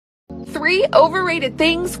3 overrated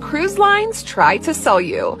things cruise lines try to sell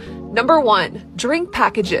you. Number 1, drink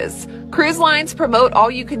packages. Cruise lines promote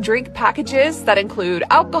all-you-can-drink packages that include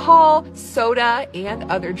alcohol, soda, and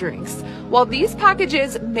other drinks. While these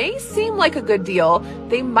packages may seem like a good deal,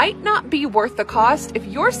 they might not be worth the cost if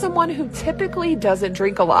you're someone who typically doesn't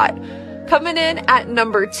drink a lot. Coming in at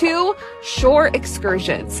number 2, shore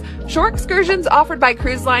excursions. Shore excursions offered by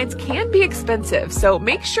cruise lines can be expensive, so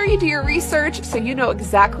make sure you do your research so you know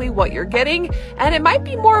exactly what you're getting, and it might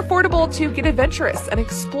be more affordable to get adventurous and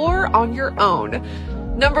explore on your own.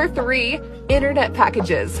 Number 3, internet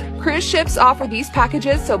packages. Cruise ships offer these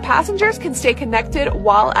packages so passengers can stay connected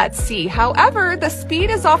while at sea. However, the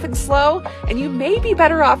speed is often slow, and you may be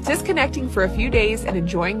better off disconnecting for a few days and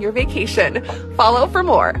enjoying your vacation. Follow for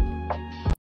more.